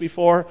heard of this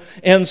before?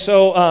 And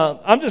so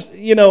I'm just,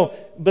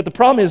 but the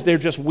problem is they're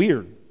just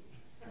weird.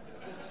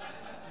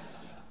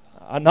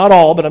 Not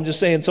all, but I'm just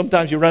saying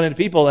sometimes you run into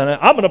people and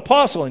I'm an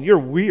apostle and you're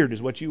weird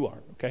is what you are,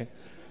 okay?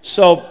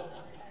 So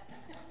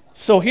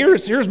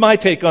here's my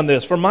take on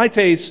this. For my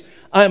taste,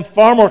 I am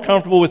far more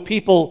comfortable with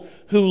people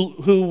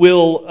who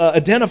will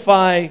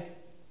identify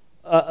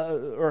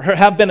or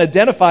have been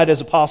identified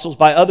as apostles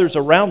by others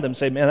around them,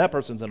 say, man, that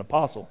person's an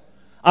apostle.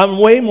 I'm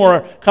way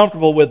more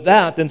comfortable with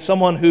that than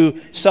someone who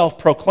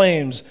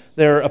self-proclaims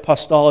their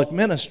apostolic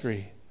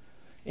ministry.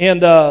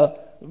 And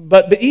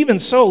But even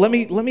so, let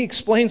me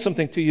explain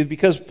something to you,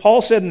 because Paul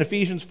said in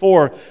Ephesians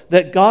 4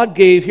 that God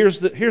gave,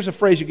 here's a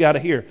phrase you got to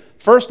hear.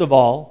 First of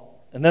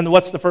all, and then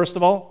what's the first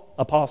of all?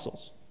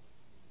 Apostles.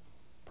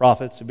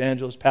 Prophets,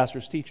 evangelists,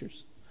 pastors,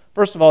 teachers.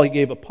 First of all, he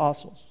gave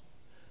apostles.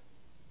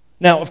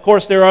 Now, of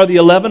course, there are the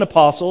 11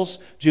 apostles.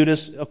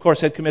 Judas, of course,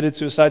 had committed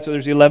suicide, so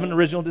there's the 11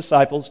 original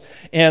disciples.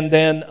 And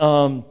then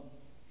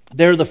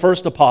they're the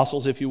first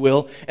apostles, if you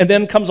will. And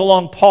then comes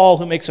along Paul,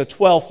 who makes a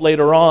 12th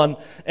later on,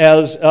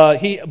 as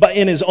but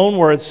in his own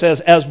words,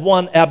 says, as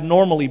one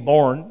abnormally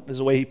born, is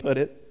the way he put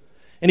it.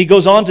 And he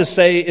goes on to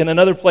say in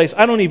another place,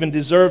 I don't even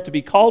deserve to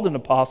be called an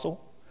apostle.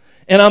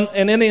 And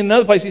then in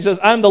another place he says,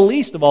 I'm the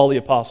least of all the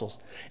apostles.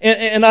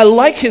 And I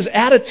like his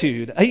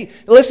attitude.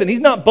 Listen,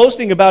 he's not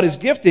boasting about his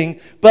gifting,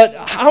 but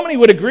how many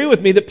would agree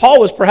with me that Paul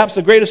was perhaps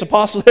the greatest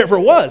apostle there ever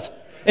was?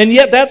 And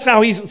yet that's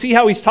how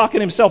he's talking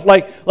to himself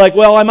like,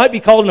 well, I might be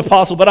called an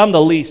apostle, but I'm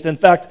the least. In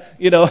fact,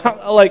 I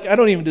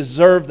don't even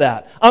deserve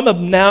that. I'm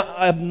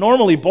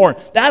abnormally born.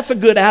 That's a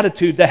good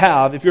attitude to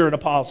have if you're an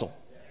apostle.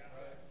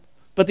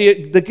 But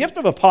the gift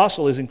of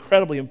apostle is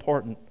incredibly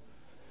important.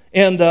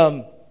 And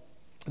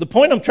the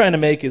point I'm trying to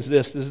make is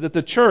this, is that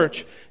the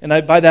church,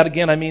 and by that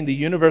again I mean the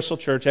universal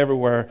church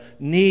everywhere,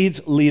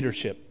 needs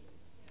leadership.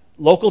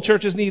 Local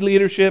churches need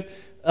leadership.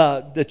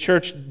 the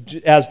church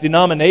as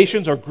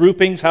denominations or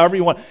groupings, however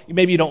you want.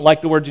 Maybe you don't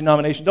like the word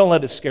denomination. Don't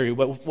let it scare you.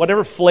 But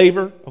whatever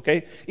flavor,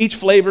 okay? Each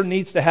flavor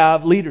needs to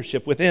have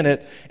leadership within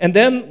it. And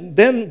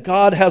then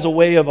God has a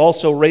way of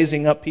also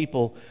raising up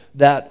people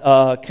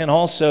that can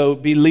also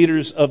be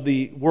leaders of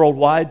the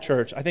worldwide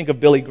church. I think of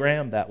Billy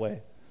Graham that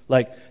way.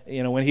 Like,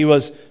 when he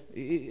was,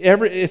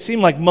 it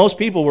seemed like most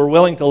people were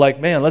willing to, like,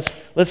 man,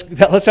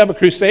 let's have a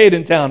crusade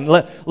in town.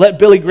 Let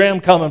Billy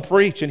Graham come and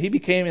preach. And he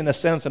became, in a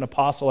sense, an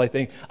apostle, I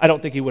think. I don't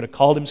think he would have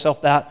called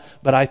himself that,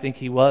 but I think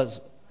he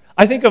was.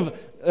 I think of,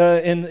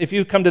 and if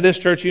you come to this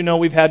church,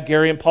 we've had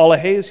Gary and Paula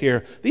Hayes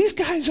here. These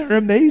guys are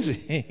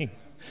amazing.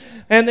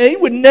 And they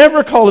would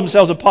never call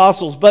themselves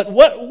apostles, but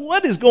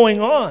what is going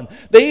on?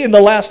 They, in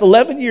the last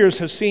 11 years,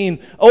 have seen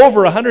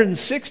over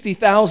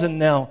 160,000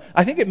 now.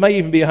 I think it may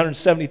even be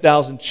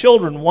 170,000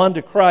 children won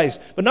to Christ.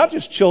 But not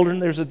just children,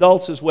 there's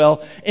adults as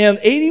well. And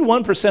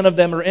 81% of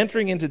them are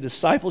entering into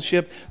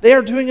discipleship. They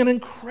are doing an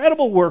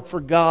incredible work for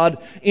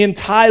God in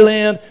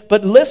Thailand.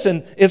 But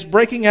listen, it's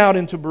breaking out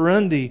into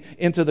Burundi,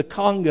 into the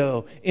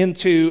Congo,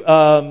 into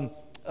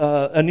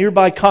a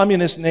nearby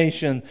communist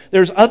nation.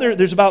 There's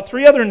about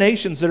 3 other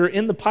nations that are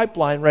in the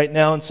pipeline right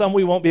now, and some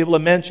we won't be able to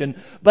mention.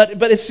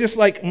 But it's just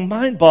like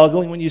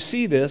mind-boggling when you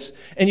see this,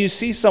 and you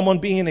see someone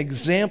being an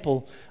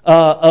example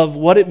of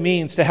what it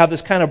means to have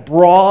this kind of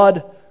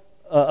broad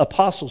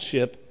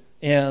apostleship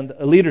and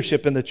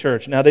leadership in the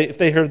church. Now, if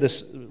they heard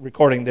this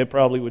recording, they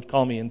probably would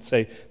call me and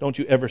say, "Don't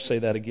you ever say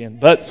that again."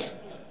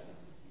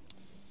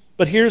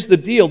 But here's the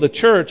deal. The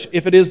church,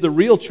 if it is the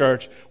real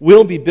church,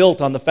 will be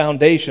built on the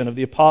foundation of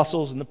the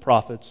apostles and the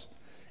prophets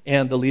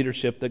and the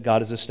leadership that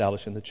God has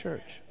established in the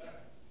church.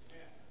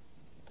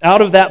 Out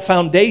of that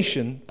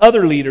foundation,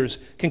 other leaders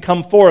can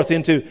come forth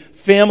into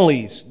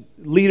families,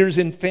 leaders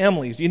in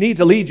families. You need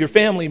to lead your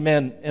family,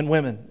 men and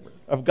women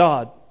of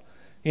God.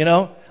 You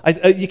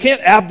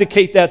can't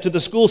abdicate that to the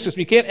school system.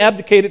 You can't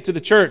abdicate it to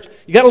the church.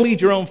 You got to lead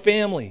your own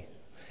family.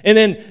 And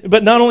then,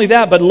 but not only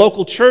that, but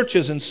local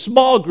churches and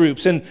small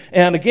groups and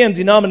again,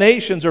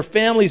 denominations or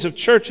families of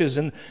churches.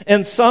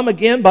 And some,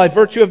 again, by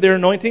virtue of their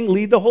anointing,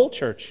 lead the whole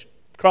church.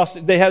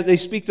 They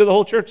speak to the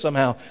whole church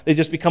somehow. They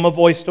just become a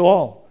voice to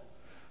all.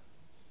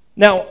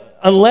 Now,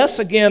 unless,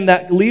 again,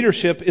 that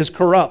leadership is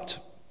corrupt,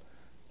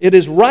 it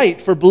is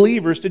right for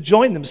believers to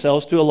join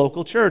themselves to a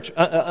local church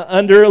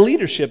under a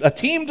leadership, a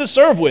team to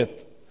serve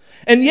with.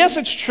 And yes,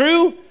 it's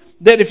true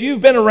that if you've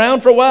been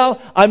around for a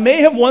while, I may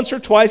have once or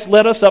twice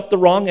led us up the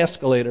wrong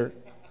escalator.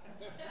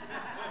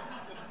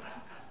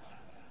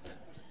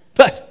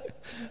 But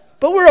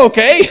we're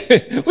okay.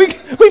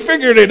 We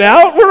figured it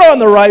out. We're on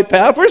the right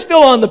path. We're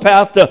still on the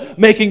path to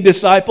making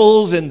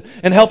disciples and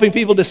helping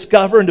people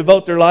discover and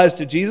devote their lives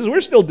to Jesus.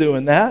 We're still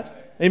doing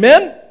that.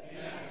 Amen?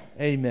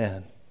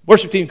 Amen.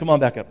 Worship team, come on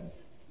back up.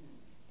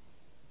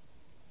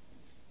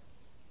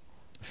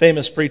 A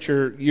famous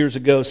preacher years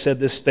ago said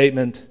this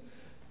statement.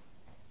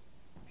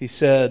 He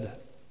said,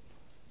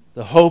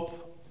 "The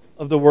hope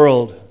of the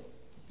world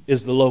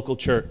is the local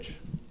church."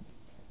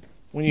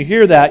 When you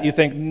hear that, you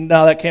think,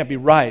 no, that can't be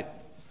right.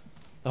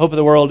 The hope of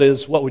the world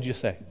is, what would you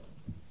say?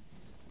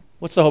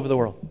 What's the hope of the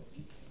world?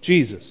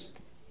 Jesus.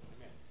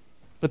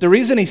 But the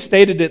reason he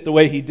stated it the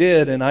way he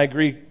did, and I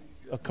agree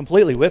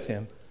completely with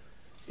him,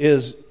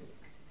 is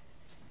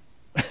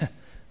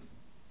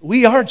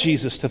we are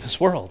Jesus to this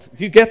world.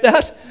 Do you get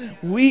that?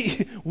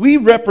 We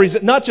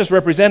represent, not just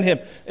represent him.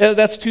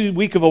 That's too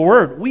weak of a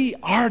word. We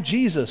are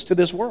Jesus to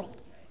this world.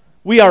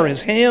 We are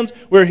his hands.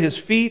 We're his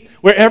feet.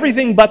 We're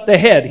everything but the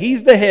head.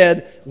 He's the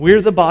head.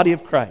 We're the body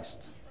of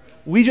Christ.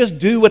 We just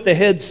do what the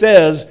head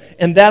says,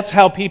 and that's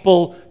how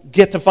people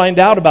get to find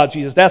out about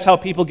Jesus. That's how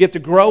people get to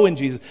grow in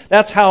Jesus.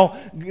 That's how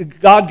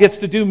God gets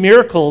to do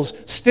miracles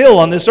still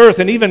on this earth,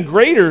 and even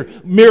greater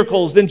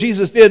miracles than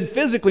Jesus did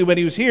physically when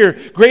he was here.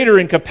 Greater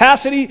in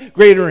capacity,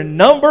 greater in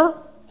number,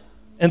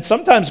 and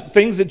sometimes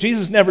things that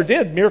Jesus never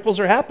did. Miracles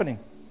are happening.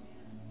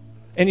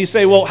 And you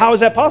say, well, how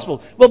is that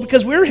possible? Well,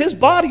 because we're his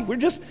body. We're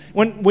just,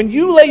 when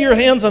you lay your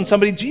hands on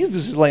somebody,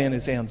 Jesus is laying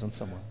his hands on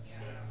someone.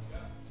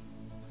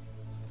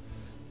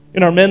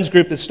 In our men's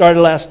group that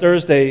started last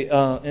Thursday,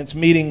 it's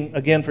meeting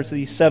again for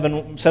these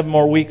seven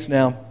more weeks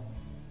now.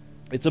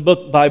 It's a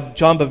book by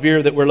John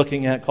Bevere that we're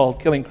looking at called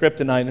Killing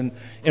Kryptonite. And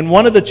in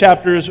one of the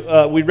chapters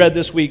we read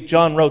this week,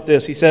 John wrote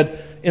this. He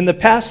said, "In the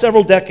past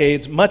several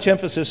decades, much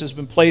emphasis has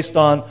been placed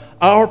on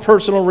our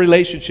personal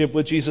relationship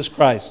with Jesus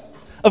Christ.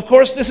 Of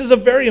course, this is a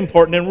very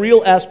important and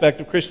real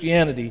aspect of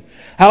Christianity.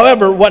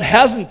 However, what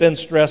hasn't been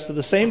stressed to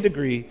the same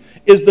degree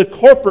is the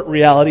corporate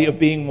reality of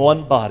being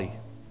one body.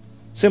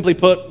 Simply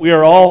put, we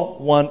are all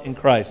one in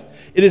Christ.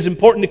 It is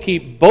important to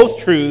keep both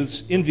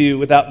truths in view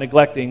without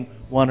neglecting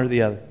one or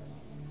the other."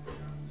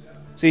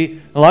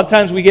 See, a lot of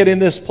times we get in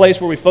this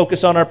place where we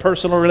focus on our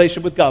personal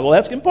relationship with God. Well,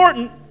 that's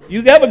important.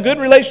 You have a good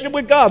relationship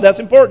with God. That's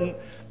important.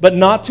 But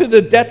not to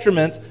the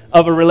detriment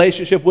of a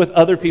relationship with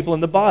other people in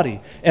the body.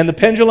 And the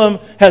pendulum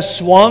has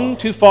swung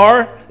too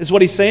far, is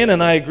what he's saying,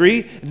 and I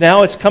agree.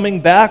 Now it's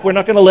coming back. We're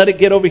not going to let it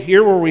get over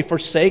here where we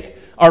forsake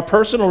our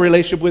personal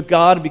relationship with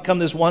God and become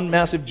this one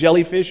massive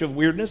jellyfish of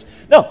weirdness.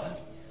 No.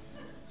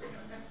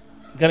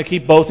 Going to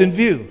keep both in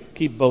view.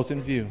 Keep both in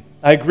view.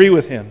 I agree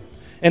with him.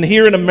 And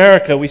here in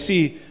America, we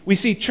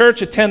see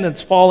church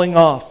attendance falling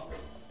off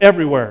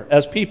everywhere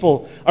as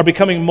people are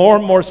becoming more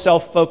and more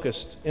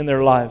self-focused in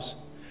their lives.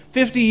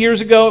 50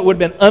 years ago, it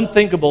would have been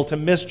unthinkable to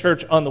miss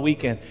church on the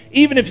weekend.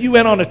 Even if you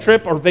went on a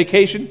trip or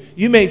vacation,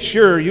 you made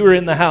sure you were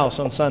in the house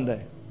on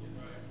Sunday.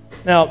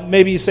 Now,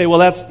 maybe you say, well,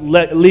 that's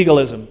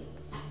legalism.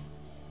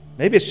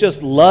 Maybe it's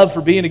just love for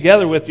being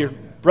together with your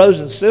brothers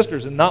and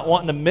sisters and not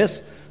wanting to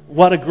miss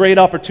what a great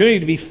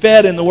opportunity to be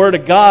fed in the Word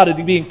of God and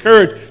to be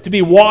encouraged, to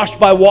be washed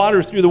by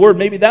water through the Word.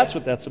 Maybe that's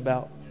what that's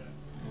about.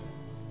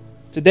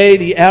 Today,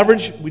 the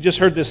average, we just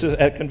heard this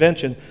at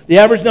convention, the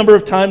average number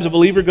of times a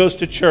believer goes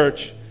to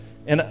church,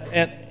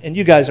 and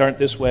you guys aren't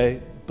this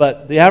way,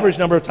 but the average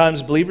number of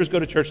times believers go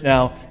to church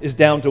now is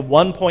down to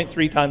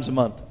 1.3 times a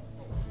month.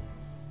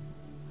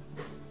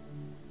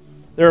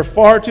 There are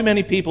far too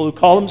many people who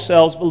call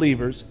themselves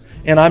believers,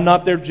 and I'm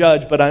not their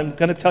judge, but I'm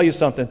going to tell you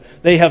something.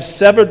 They have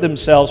severed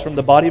themselves from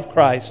the body of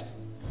Christ.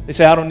 They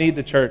say, I don't need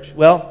the church.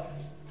 Well,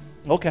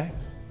 okay,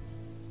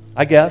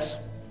 I guess.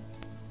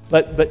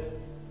 But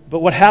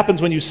what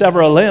happens when you sever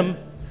a limb?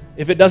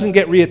 If it doesn't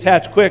get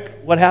reattached quick,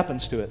 what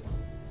happens to it?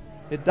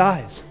 It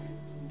dies.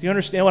 Do you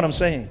understand what I'm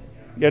saying?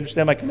 You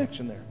understand my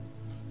connection there?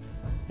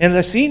 And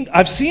I've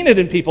seen it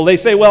in people. They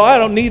say, well, I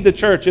don't need the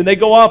church. And they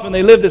go off and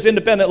they live this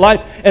independent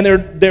life. And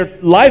their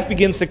life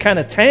begins to kind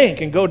of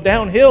tank and go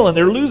downhill. And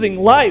they're losing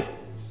life.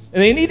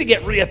 And they need to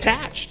get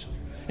reattached.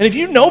 And if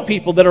you know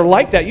people that are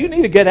like that, you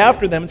need to get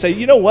after them and say,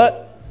 you know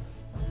what?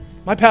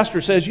 My pastor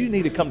says you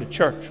need to come to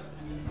church.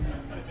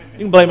 You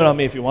can blame it on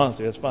me if you want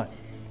to. That's fine.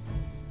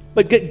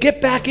 But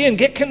get back in.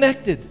 Get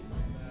connected.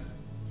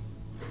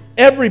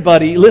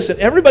 Everybody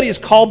is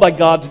called by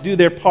God to do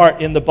their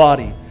part in the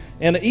body.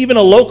 And even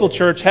a local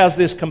church has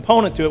this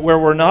component to it where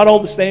we're not all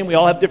the same. We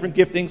all have different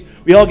giftings.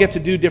 We all get to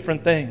do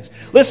different things.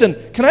 Listen,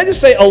 can I just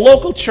say a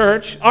local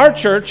church, our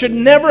church, should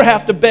never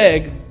have to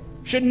beg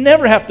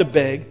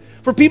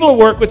for people to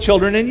work with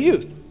children and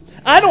youth.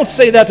 I don't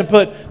say that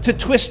to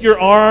twist your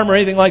arm or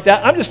anything like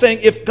that. I'm just saying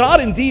if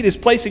God indeed is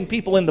placing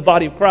people in the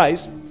body of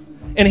Christ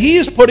and He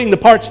is putting the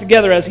parts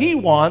together as He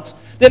wants,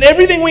 then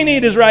everything we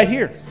need is right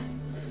here.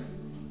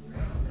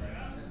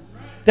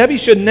 Debbie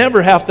should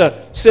never have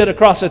to sit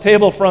across the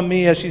table from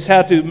me, as she's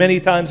had to many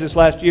times this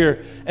last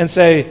year, and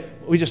say,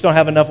 we just don't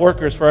have enough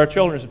workers for our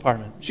children's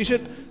department. She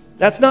should.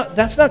 That's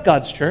not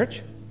God's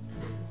church.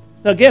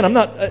 Now again,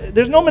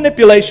 there's no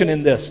manipulation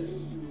in this.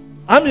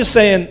 I'm just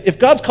saying, if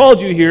God's called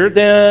you here,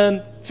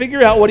 then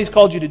figure out what He's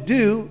called you to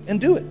do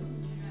and do it.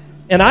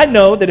 And I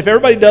know that if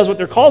everybody does what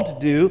they're called to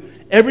do,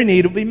 every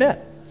need will be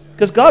met.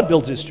 Because God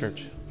builds His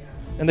church.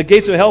 And the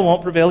gates of hell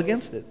won't prevail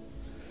against it.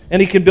 And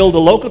He can build a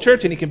local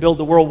church and He can build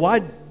a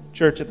worldwide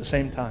church at the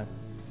same time.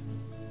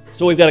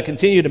 So we've got to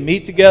continue to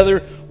meet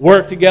together,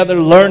 work together,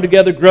 learn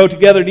together, grow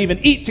together, and even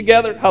eat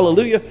together.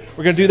 Hallelujah.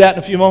 We're going to do that in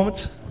a few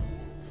moments.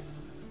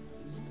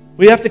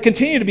 We have to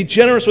continue to be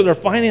generous with our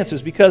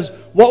finances because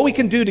what we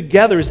can do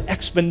together is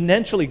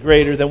exponentially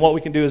greater than what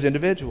we can do as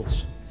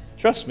individuals.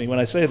 Trust me when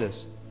I say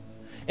this.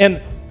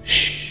 And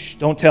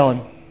don't tell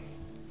him.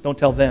 Don't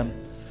tell them.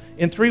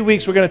 In 3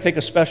 weeks, we're going to take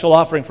a special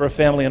offering for a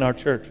family in our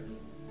church.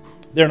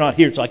 They're not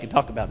here, so I can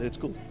talk about it. It's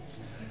cool.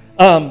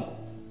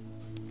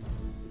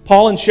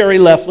 Paul and Sherry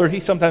Leffler, he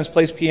sometimes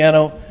plays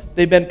piano.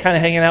 They've been kind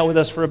of hanging out with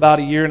us for about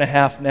a year and a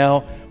half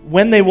now.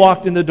 When they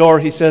walked in the door,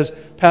 he says,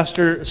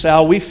 Pastor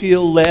Sal, we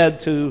feel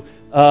led to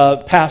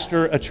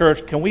pastor a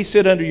church. Can we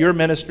sit under your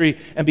ministry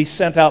and be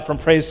sent out from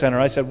Praise Center?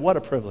 I said, what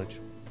a privilege.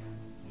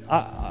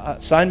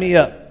 Sign me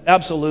up.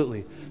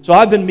 Absolutely. So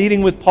I've been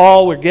meeting with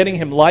Paul. We're getting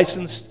him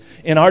licensed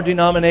in our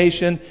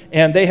denomination,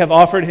 and they have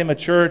offered him a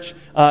church,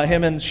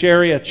 him and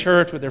Sherry, a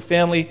church with their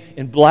family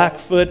in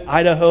Blackfoot,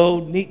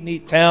 Idaho,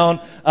 neat town.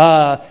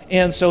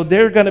 And so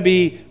they're going to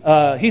be,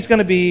 he's going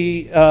to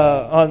be,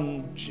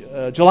 on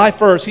July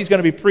 1st, he's going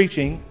to be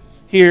preaching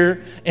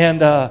here,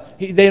 and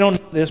they don't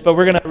know this, but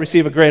we're going to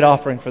receive a great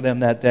offering for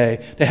them that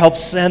day to help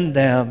send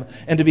them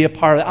and to be a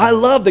part of it. I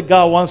love that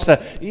God wants to,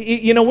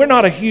 we're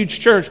not a huge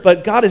church,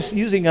 but God is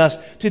using us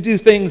to do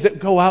things that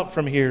go out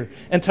from here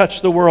and touch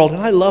the world, and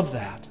I love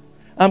that.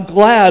 I'm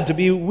glad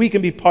we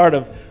can be part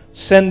of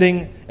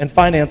sending and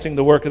financing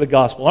the work of the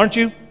gospel. Aren't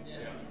you? Yeah.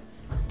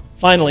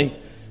 Finally,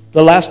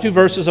 the last two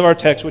verses of our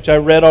text, which I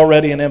read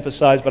already and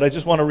emphasized, but I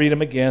just want to read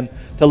them again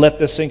to let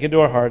this sink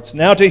into our hearts.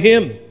 Now to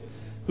Him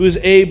who is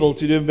able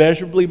to do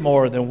immeasurably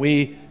more than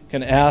we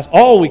can ask,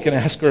 all we can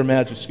ask or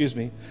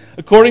imagine,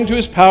 according to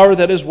His power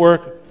that is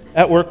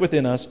at work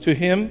within us, to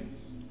Him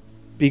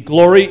be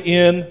glory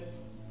in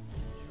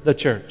the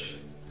church.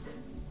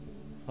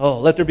 Oh,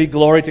 let there be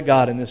glory to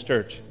God in this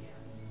church.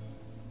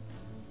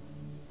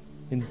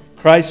 In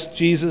Christ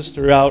Jesus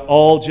throughout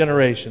all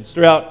generations,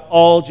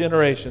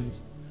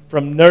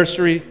 from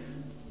nursery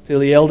to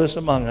the eldest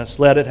among us,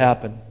 let it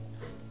happen.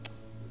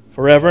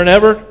 Forever and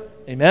ever,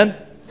 amen.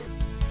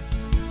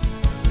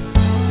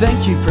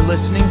 Thank you for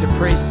listening to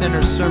Praise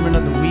Center's Sermon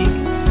of the Week.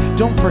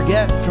 Don't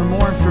forget, for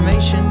more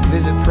information,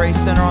 visit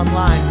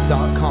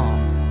PraiseCenterOnline.com.